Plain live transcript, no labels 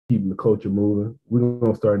keeping the culture moving. We're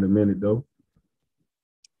gonna start in a minute though.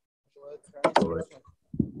 All right.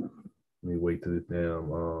 Let me wait till this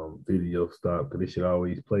damn video stop because this should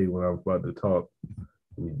always play when I'm about to talk.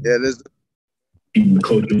 Yeah, this keeping the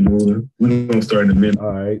culture moving. We're gonna start in a minute.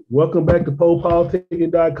 All right. Welcome back to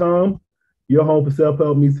PolePolitics.com. Your home for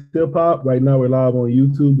self-help meets hip-hop. Right now we're live on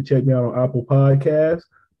YouTube, but check me out on Apple Podcasts.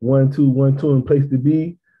 1212 and place to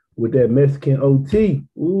be with that Mexican OT.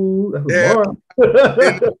 Ooh, that's a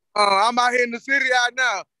bar. I'm out here in the city right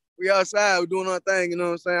now. We outside, we're doing our thing, you know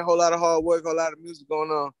what I'm saying? A whole lot of hard work, a whole lot of music going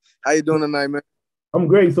on. How you doing tonight, man? I'm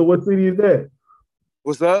great. So what city is that?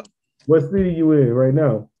 What's up? What city you in right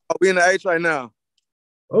now? Oh, we in the H right now.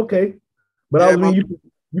 Okay. But I mean,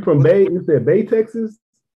 you from Bay, you said Bay, Texas?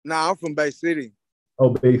 Nah, I'm from Bay City. Oh,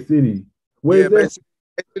 Bay City. Where is that?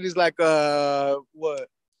 Bay City's like what?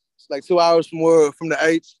 It's like 2 hours from the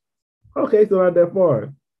H. Okay, so not that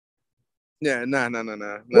far. Yeah, nah.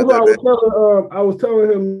 I was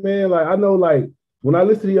telling him, man, like I know, like when I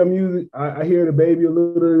listen to your music, I hear the baby a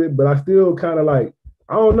little bit, but I still kind of like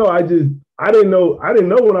I don't know. I didn't know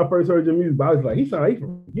when I first heard your music, but I was like, he sound like he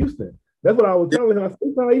from Houston. That's what I was telling him. I said,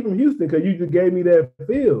 he sound like he from Houston because you just gave me that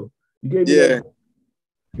feel. You gave me that.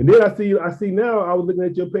 And then I see now. I was looking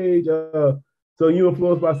at your page. So you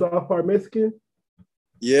influenced by South Park Mexican?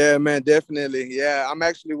 Yeah, man, definitely. Yeah, I'm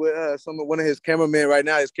actually with one of his cameramen right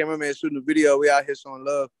now. His cameraman shooting a video. We out here showing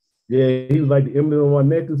love. Yeah, he was like the emblem on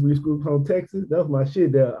my necklace. We screwed home Texas. That was my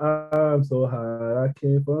shit. That I'm so high, I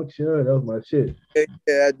can't function. That was my shit.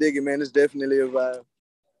 Yeah, I dig it, man. It's definitely a vibe.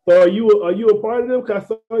 So are you a part of them? Cause I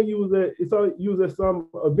saw you was at some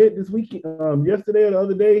event this week, yesterday or the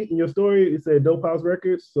other day. In your story, it said Dope House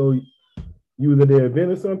Records. So you was at the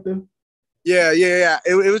event or something? Yeah.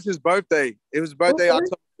 It was his birthday. It was his birthday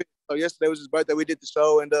October 5th. So yesterday was his birthday. We did the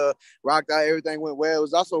show and rocked out. Everything went well. It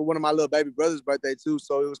was also one of my little baby brother's birthday too.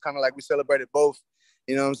 So it was kind of like we celebrated both.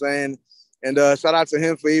 You know what I'm saying? And shout out to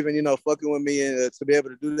him for even, fucking with me and to be able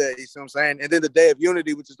to do that. You see what I'm saying? And then the Day of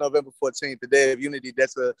Unity, which is November 14th, the Day of Unity,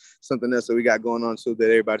 that's something else that we got going on too that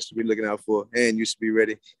everybody should be looking out for. And you should be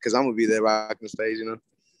ready because I'm going to be there rocking the stage,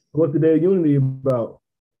 What's the Day of Unity about?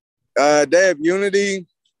 Day of Unity,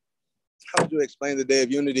 how would you explain the Day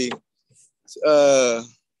of Unity? I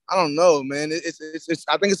don't know, man. It's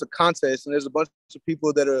I think it's a contest and there's a bunch of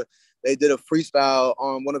people they did a freestyle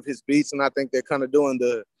on one of his beats and I think they're kind of doing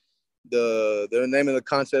they're naming the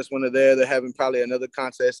contest when they're there. They're having probably another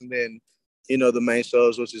contest and then, the main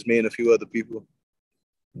shows, which is me and a few other people.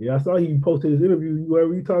 Yeah, I saw he posted his interview.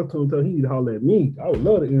 Whoever you talk to him, tell he need to holler at me. I would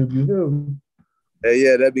love to interview him.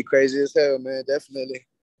 Yeah, that'd be crazy as hell, man. Definitely.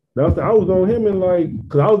 I was on him in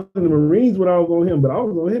because I was in the Marines when I was on him, but I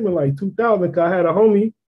was on him in 2000 because I had a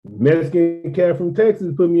homie, Mexican cat from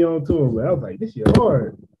Texas, put me on to him. But I was like, this shit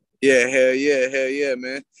hard. Yeah, hell yeah,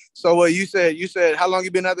 man. So you said how long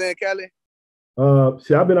you been out there in Cali?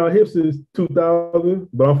 I've been out here since 2000,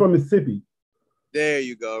 but I'm from Mississippi. There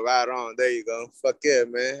you go, right on. There you go. Fuck yeah,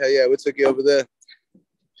 man. Hell yeah, we took you over there.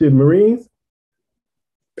 Shit, Marines?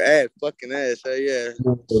 Bad fucking ass. Hell yeah.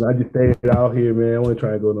 I just stayed out here, man. I want to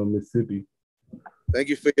try to go to Mississippi. Thank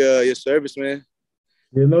you for your service, man.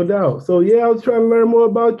 Yeah, no doubt. So yeah, I was trying to learn more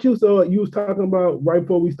about you. So you was talking about right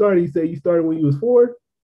before we started. You said you started when you was 4.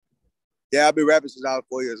 Yeah, I've been rapping since I was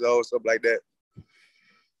 4 years old, something like that.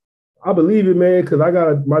 I believe it, man, because I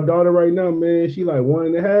got my daughter right now, man. She like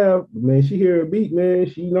 1.5. Man, she hear a beat, man.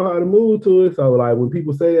 She know how to move to it. So like when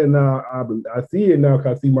people say that now, I see it now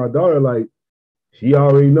because I see my daughter like she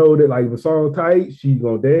already know that like if a song tight, she's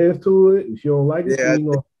gonna dance to it. If she don't like it, she ain't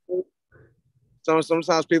gonna.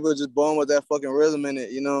 Sometimes people are just born with that fucking rhythm in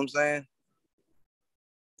it. You know what I'm saying?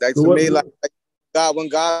 Like so to me, like God, when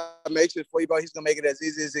God makes it for you, bro, He's gonna make it as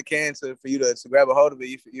easy as it can for you to grab a hold of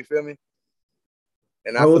it. You feel me?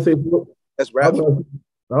 And I would say that's rap. I was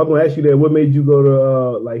gonna ask you that. What made you go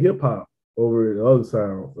to like hip hop over the other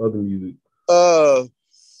sounds, other music?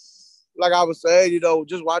 Like I was saying,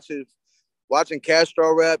 just watching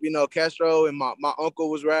Castro rap. Castro and my uncle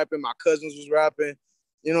was rapping, my cousins was rapping.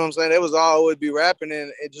 You know what I'm saying? They was all would be rapping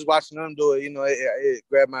and just watching them do it. It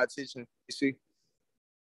grabbed my attention. You see?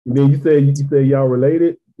 And then you say y'all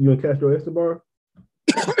related? You and Castro Escobar?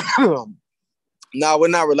 No, we're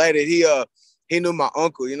not related. He knew my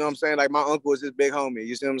uncle. You know what I'm saying? Like my uncle was his big homie.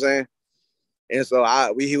 You see what I'm saying? And so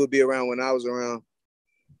he would be around when I was around.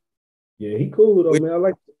 Yeah, he cool though, man. I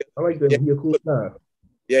like that. Yeah. He a cool guy.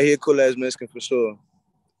 Yeah, he a cool ass Mexican for sure.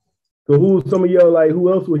 So who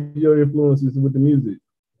else was your influences with the music?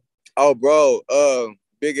 Oh, bro,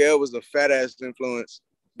 Big L was a fat ass influence.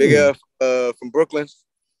 Big L from Brooklyn.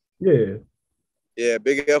 Yeah. Yeah,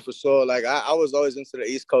 Big L for sure. Like I was always into the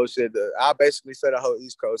East Coast shit. I basically said the whole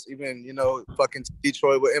East Coast, even fucking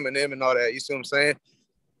Detroit with Eminem and all that. You see what I'm saying?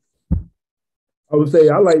 I would say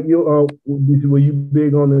I like you. Were you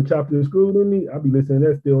big on the Chopped and Screwed with me? I be listening to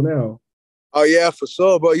that still now. Oh yeah, for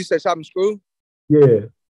sure, bro. You said Chopped and Screwed? Yeah.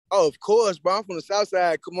 Oh, of course, bro. I'm from the South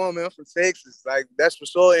Side. Come on, man. I'm from Texas. Like that's for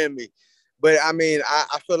sure in me. But I mean,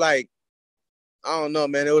 I feel like I don't know,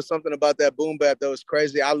 man. There was something about that boom bap that was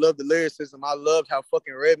crazy. I love the lyricism. I loved how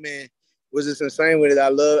fucking Redman was just insane with it.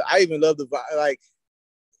 I even love the like.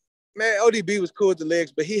 Man, ODB was cool with the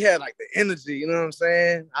lyrics, but he had like the energy. You know what I'm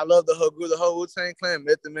saying? I love the whole Wu-Tang Clan.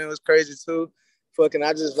 Method Man was crazy too. Fucking,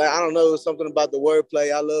 I just like I don't know. It was something about the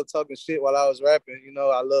wordplay. I love talking shit while I was rapping.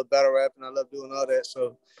 I love battle rapping. I love doing all that.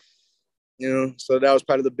 So so that was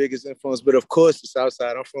probably the biggest influence. But of course, the South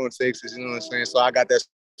Side. I'm from Texas. You know what I'm saying? So I got that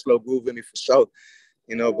slow groove in me for sure.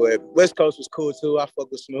 But West Coast was cool too. I fuck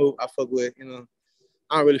with Snoop. I fuck with I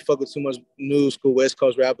don't really fuck with too much new school West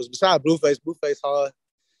Coast rappers. Besides Blueface, Blueface hard.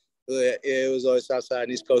 But yeah, it was always Southside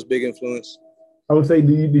and East Coast, big influence. I would say,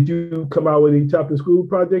 did you come out with any Chopped and Screwed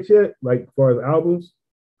projects yet? Like, as far as albums?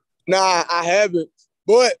 Nah, I haven't.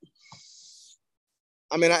 But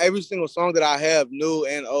I mean, every single song that I have, new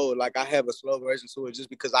and old, like I have a slow version to it,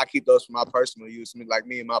 just because I keep those for my personal use. Like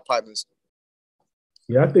me and my partners.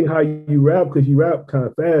 Yeah, I think how you rap, because you rap kind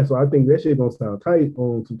of fast, so I think that shit gonna sound tight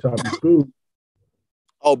on some Chopped and Screwed.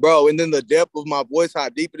 Oh, bro, and then the depth of my voice, how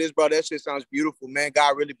deep it is, bro. That shit sounds beautiful, man.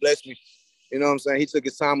 God really blessed me. You know what I'm saying? He took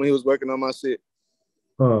his time when he was working on my shit.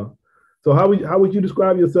 So how would you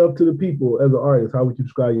describe yourself to the people as an artist? How would you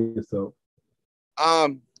describe yourself?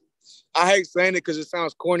 I hate saying it because it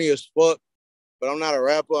sounds corny as fuck, but I'm not a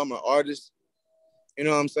rapper. I'm an artist. You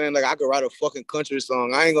know what I'm saying? Like I could write a fucking country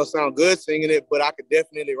song. I ain't gonna sound good singing it, but I could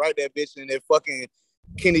definitely write that bitch and if fucking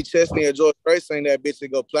Kenny Chesney or George Strait sang that bitch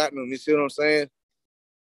and go platinum. You see what I'm saying?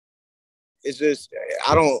 It's just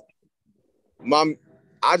I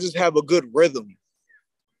just have a good rhythm.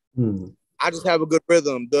 I just have a good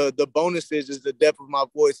rhythm. The bonus is the depth of my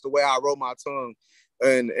voice, the way I roll my tongue,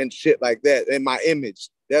 and shit like that, and my image.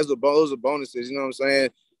 Those are bonuses. You know what I'm saying?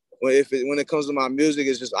 When it comes to my music,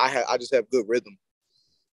 it's just I just have good rhythm.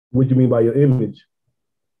 What do you mean by your image?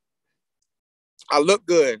 I look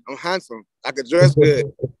good. I'm handsome. I can dress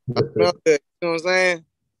good. I smell good. You know what I'm saying?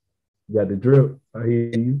 You got the drip. I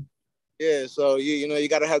hear you. Yeah, so you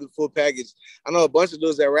gotta have the full package. I know a bunch of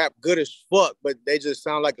dudes that rap good as fuck, but they just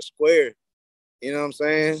sound like a square. You know what I'm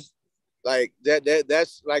saying? Like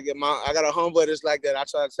that's like I got a homeboy that's like that. I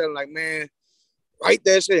try to tell him like, man, write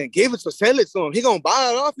that shit and sell it to him. He gonna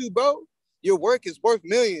buy it off you, bro. Your work is worth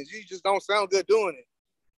millions. You just don't sound good doing it.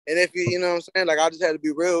 And if you know what I'm saying, like I just had to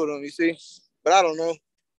be real with him, you see. But I don't know.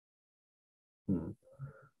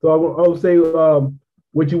 So I would say,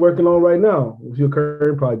 what you working on right now? What's your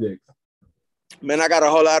current projects? Man, I got a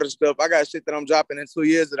whole lot of stuff. I got shit that I'm dropping in 2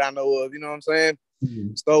 years that I know of. You know what I'm saying?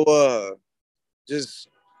 So just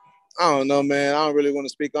I don't know, man. I don't really want to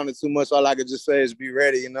speak on it too much. All I could just say is be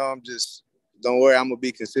ready. Don't worry. I'm gonna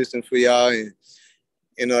be consistent for y'all, and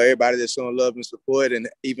everybody that's showing love and support, and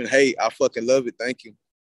even hate. I fucking love it. Thank you.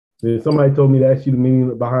 Yeah, somebody told me to ask you the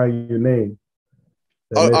meaning behind your name.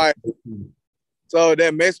 All right. So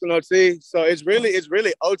that Mexican OT. So it's really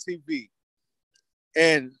OTV.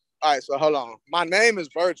 And all right. So hold on. My name is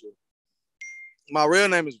Virgil. My real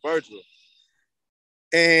name is Virgil.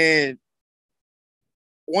 And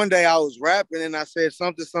one day I was rapping and I said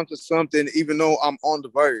something, even though I'm on the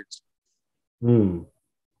verge.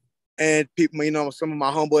 And people, some of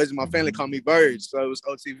my homeboys and my family call me Verge. So it was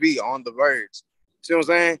OTV, on the verge. See what I'm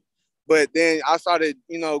saying? But then I started,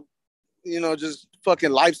 just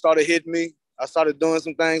fucking life started hitting me. I started doing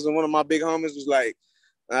some things, and one of my big homies was like,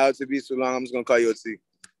 OTV's too long, I'm just gonna call you OT.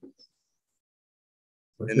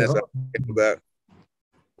 And that's how it came about.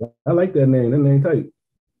 I like that name. That name tight.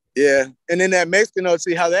 Yeah. And then that Mexican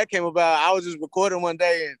OT, how that came about, I was just recording one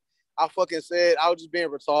day and I fucking said, I was just being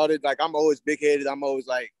retarded. Like, I'm always big-headed. I'm always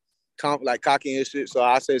like cocky and shit. So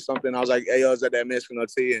I said something. I was like, hey, yo, is that Mexican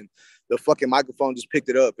OT? And the fucking microphone just picked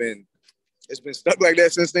it up. And it's been stuck like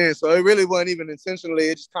that since then. So it really wasn't even intentionally.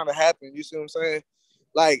 It just kind of happened. You see what I'm saying?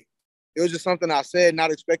 Like, it was just something I said,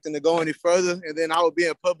 not expecting to go any further. And then I would be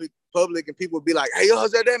in public and people would be like, hey, yo,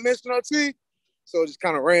 is that Mexican OT? So it just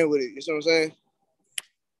kind of ran with it. You see what I'm saying?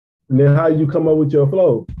 And then how did you come up with your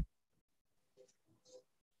flow?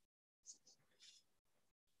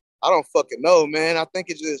 I don't fucking know, man. I think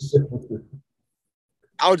it just,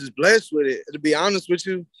 I was just blessed with it. To be honest with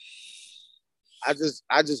you, I just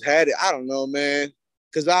had it. I don't know, man.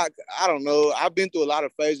 Cause I don't know. I've been through a lot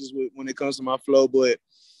of phases when it comes to my flow, but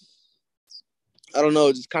I don't know,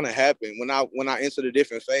 it just kind of happened when I entered a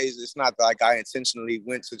different phase. It's not like I intentionally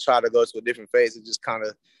went to try to go to a different phase. It just kind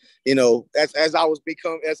of, as I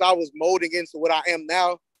was molding into what I am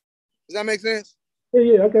now. Does that make sense?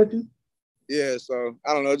 Yeah, I got you. Yeah, so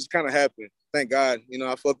I don't know, it just kind of happened. Thank God,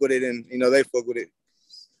 I fuck with it, and they fuck with it.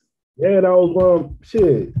 Yeah, and I was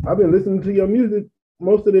shit. I've been listening to your music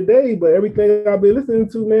most of the day, but everything I've been listening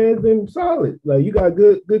to, man, has been solid. Like you got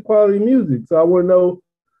good quality music. So I want to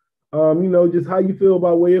know, just how you feel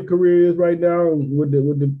about where your career is right now, and what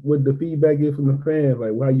the feedback is from the fans.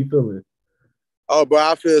 Like, how you feeling? Oh, bro,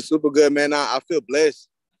 I feel super good, man. I feel blessed.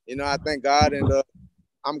 I thank God, and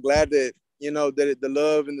I'm glad that that the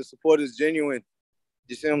love and the support is genuine.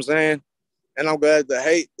 You see what I'm saying? And I'm glad the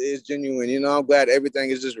hate is genuine. I'm glad everything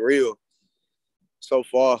is just real so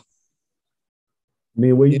far. I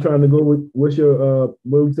mean, where you trying to go with? What's your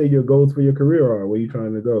what would you say your goals for your career are? Where you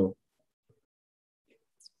trying to go?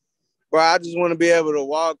 Bro, I just want to be able to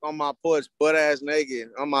walk on my porch butt ass naked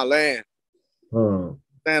on my land.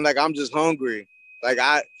 And like I'm just hungry. Like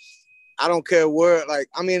I don't care where. Like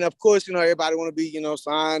I mean, of course, everybody want to be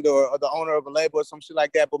signed or the owner of a label or some shit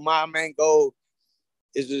like that. But my main goal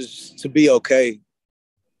is just to be okay.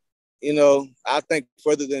 I think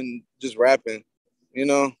further than just rapping.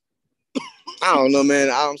 I don't know,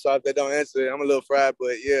 man. I'm sorry if they don't answer it. I'm a little fried,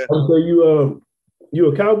 but yeah. So you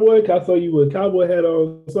a cowboy? I saw you with a cowboy hat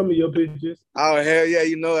on some of your pictures. Oh hell yeah,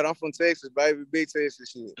 you know it. I'm from Texas, baby. Big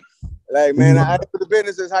Texas shit. Like man, I for the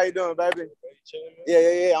businesses. How you doing, baby?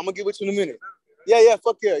 Yeah. I'm gonna get with you in a minute. Yeah.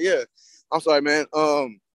 Fuck yeah. I'm sorry, man.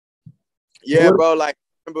 Yeah, bro. Like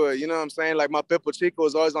remember, you know what I'm saying? Like my Pepper Chico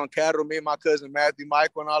was always on cattle. Me and my cousin Matthew,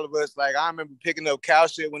 Michael, and all of us. Like I remember picking up cow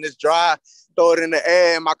shit when it's dry, throw it in the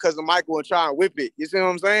air, and my cousin Michael would try and whip it. You see what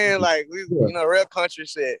I'm saying? Like we, real country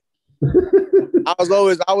shit. I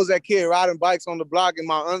was that kid riding bikes on the block in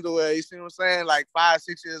my underwear. You see what I'm saying? Like 5,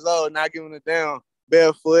 6 years old, not giving it down,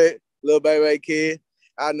 barefoot, little baby kid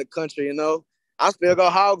out in the country. I still go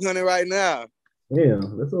hog hunting right now. Yeah,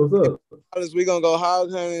 that's what's up. We gonna go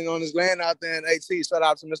hog hunting on his land out there in AT. Shout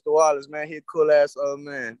out to Mr. Wallace, man. He a cool ass old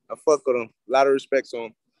man. I fuck with him. A lot of respect to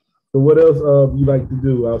him. So what else you like to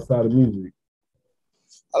do outside of music?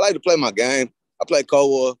 I like to play my game. I play Cold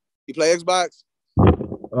War. You play Xbox?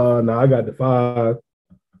 No, I got the 5.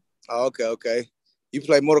 Oh, okay. You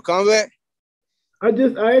play Mortal Kombat? I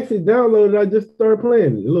actually downloaded. I just started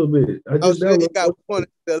playing it a little bit. You got one,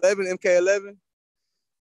 the 11 MK11.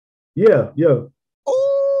 Yeah.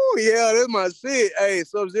 Oh yeah, that's my shit. Hey,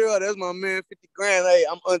 Sub-Zero, that's my man. 50 grand. Hey,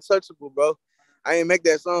 I'm untouchable, bro. I ain't make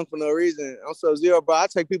that song for no reason. I'm Sub-Zero, bro. I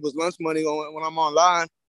take people's lunch money when I'm online.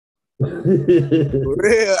 For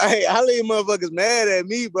real. Hey, I leave motherfuckers mad at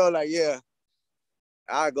me, bro. Like, yeah,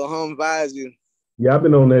 I'll go home and advise you. Yeah, I've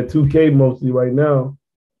been on that 2K mostly right now.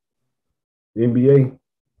 NBA.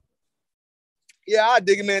 Yeah, I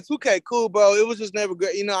dig it, man. 2K, cool, bro. It was just never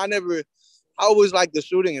great. I always like the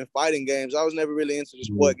shooting and fighting games. I was never really into the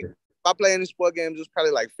sport games. If I play any sport games, it's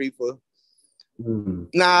probably like FIFA.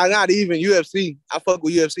 Nah, not even UFC. I fuck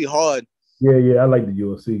with UFC hard. Yeah, I like the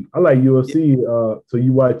UFC. I like UFC. Yeah. So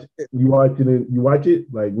you watch it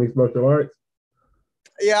like mixed martial arts?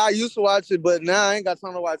 Yeah, I used to watch it, but now I ain't got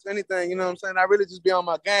time to watch anything. You know what I'm saying? I really just be on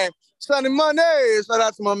my game. Sonny Money, shout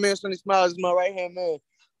out to my man Sonny Smiles, is my right hand man.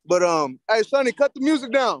 But hey Sonny, cut the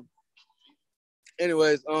music down.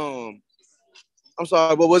 Anyways, I'm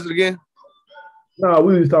sorry, what was it again? No,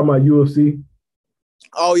 we was talking about UFC.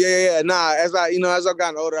 Oh yeah. Nah, as I've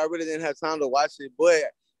gotten older, I really didn't have time to watch it, but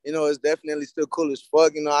it's definitely still cool as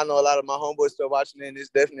fuck. I know a lot of my homeboys still watching it, and it's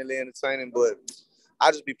definitely entertaining, but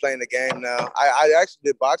I just be playing the game now. I actually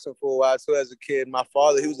did boxing for a while too as a kid. My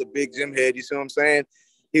father, he was a big gym head. You see what I'm saying?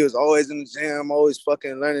 He was always in the gym, always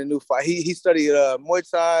fucking learning new fight. He studied Muay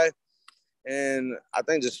Thai and I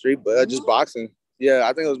think just just boxing. Yeah,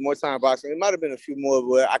 I think it was Muay Thai and boxing. It might have been a few more,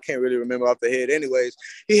 but I can't really remember off the head. Anyways,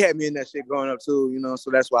 he had me in that shit growing up too, so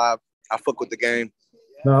that's why I fuck with the game.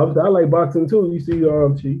 No, I like boxing too. You see in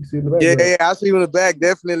the back. Yeah, I see you in the back,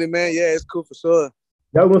 definitely, man. Yeah, it's cool for sure.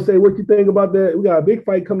 Y'all gonna say what you think about that? We got a big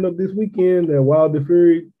fight coming up this weekend at Wilder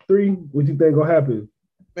Fury 3. What you think gonna happen?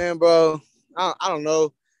 Man, bro, I don't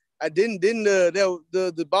know. I didn't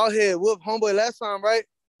the bald head whoop homeboy last time, right?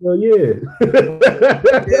 Oh yeah.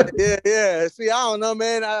 yeah. See, I don't know,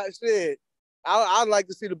 man. I'd like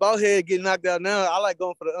to see the bald head get knocked out now. I like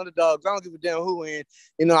going for the underdogs. I don't give a damn who win.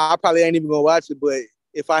 I probably ain't even gonna watch it, but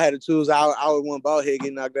if I had to choose, I would want bald head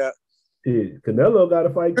getting knocked out. Yeah, Canelo got a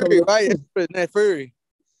fight coming up. Right, it's Fury.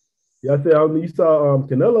 Yeah, I said you saw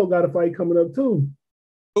Canelo got a fight coming up too.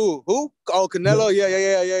 Who? Oh, Canelo.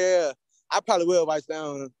 Yeah. I probably will watch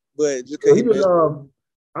down, but just because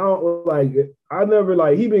I don't like. I never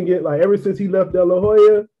like. He been getting like ever since he left De La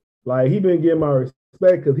Hoya. Like he been getting my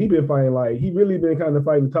respect because he been fighting. Like he really been kind of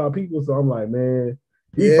fighting top people. So I'm like, man,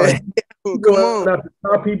 he Yeah, fight. He come going on. after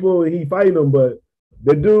top people and he fighting them. But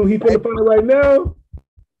the dude he finna fight right now,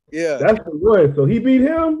 Yeah, that's the one. So he beat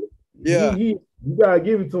him. yeah. He you gotta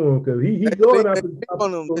give it to him because he They going sleep, they after the sleep top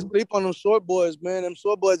on them. They people. sleep on them short boys, man. Them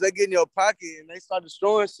short boys, they get in your pocket and they start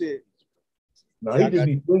destroying shit. No, Yeah, he I just got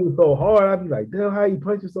be swinging so hard. I'd be like, damn, how he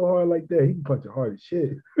punching so hard like that? He can punch hard as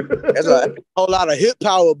shit. that's a whole lot of hip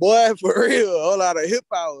power, boy. For real, a whole lot of hip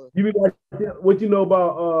power. You be like, what you know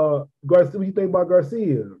about Garcia? What you think about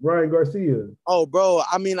Garcia, Ryan Garcia? Oh, bro.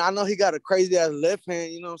 I mean, I know he got a crazy ass left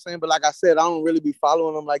hand. You know what I'm saying? But like I said, I don't really be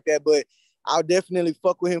following him like that. But I'll definitely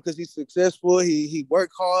fuck with him because he's successful. He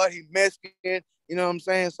worked hard. He Mexican. You know what I'm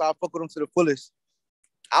saying? So I fuck with him to the fullest.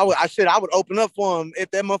 I would open up for him if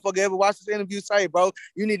that motherfucker ever watched this interview. Say, bro,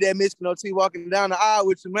 you need that Mexican OT walking down the aisle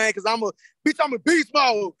with you, man, because I'm a beast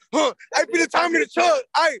mode. Huh? Hey, be the time in the truck.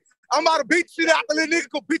 Hey, I'm about to beat shit out the little nigga,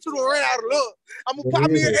 go beat you to run out of love. I'm gonna pop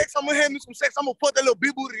me an X, I'm gonna hand me some sex, I'm gonna put that little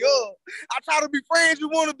big booty up. I try to be friends, you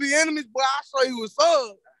wanna be enemies, but I'll show you what's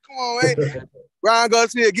up. Come on, man. Ryan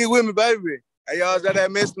Garcia, get with me, baby. Hey, y'all, is that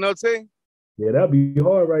Mexican OT? Yeah, that'd be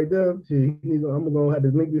hard right there. Shit, I'm gonna have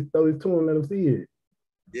to link this, throw this to him, and let him see it.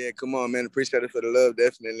 Yeah, come on, man. Appreciate it for the love,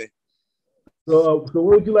 definitely. So what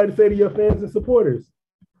would you like to say to your fans and supporters?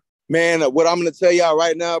 Man, what I'm going to tell y'all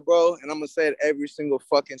right now, bro, and I'm going to say it every single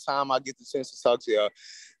fucking time I get the chance to talk to y'all.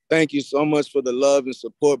 Thank you so much for the love and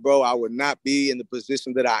support, bro. I would not be in the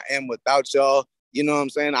position that I am without y'all. You know what I'm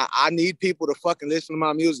saying? I need people to fucking listen to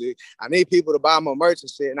my music. I need people to buy my merch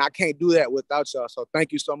and shit, and I can't do that without y'all. So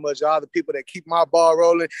thank you so much, y'all, the people that keep my ball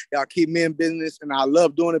rolling. Y'all keep me in business, and I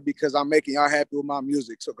love doing it because I'm making y'all happy with my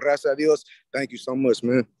music. So gracias a Dios. Thank you so much,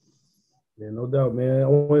 man. Yeah, no doubt, man. I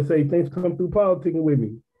want to say thanks for coming through politicking with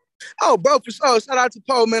me. Oh, bro, for sure. Shout out to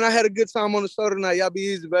Poe, man. I had a good time on the show tonight. Y'all be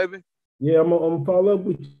easy, baby. Yeah, I'm gonna follow up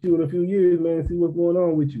with you in a few years, man. See what's going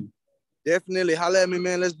on with you. Definitely. Holla at me,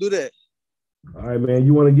 man. Let's do that. All right, man.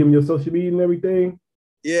 You want to give me your social media and everything?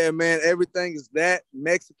 Yeah, man. Everything is that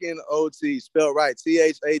Mexican OT spelled right.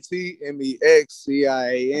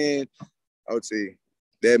 ThatMexican OT.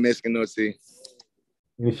 That Mexican OT.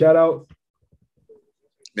 Any shout outs?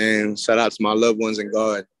 Man, shout out to my loved ones and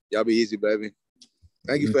God. Y'all be easy, baby.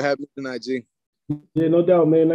 Thank you for having me tonight, G. Yeah, no doubt, man.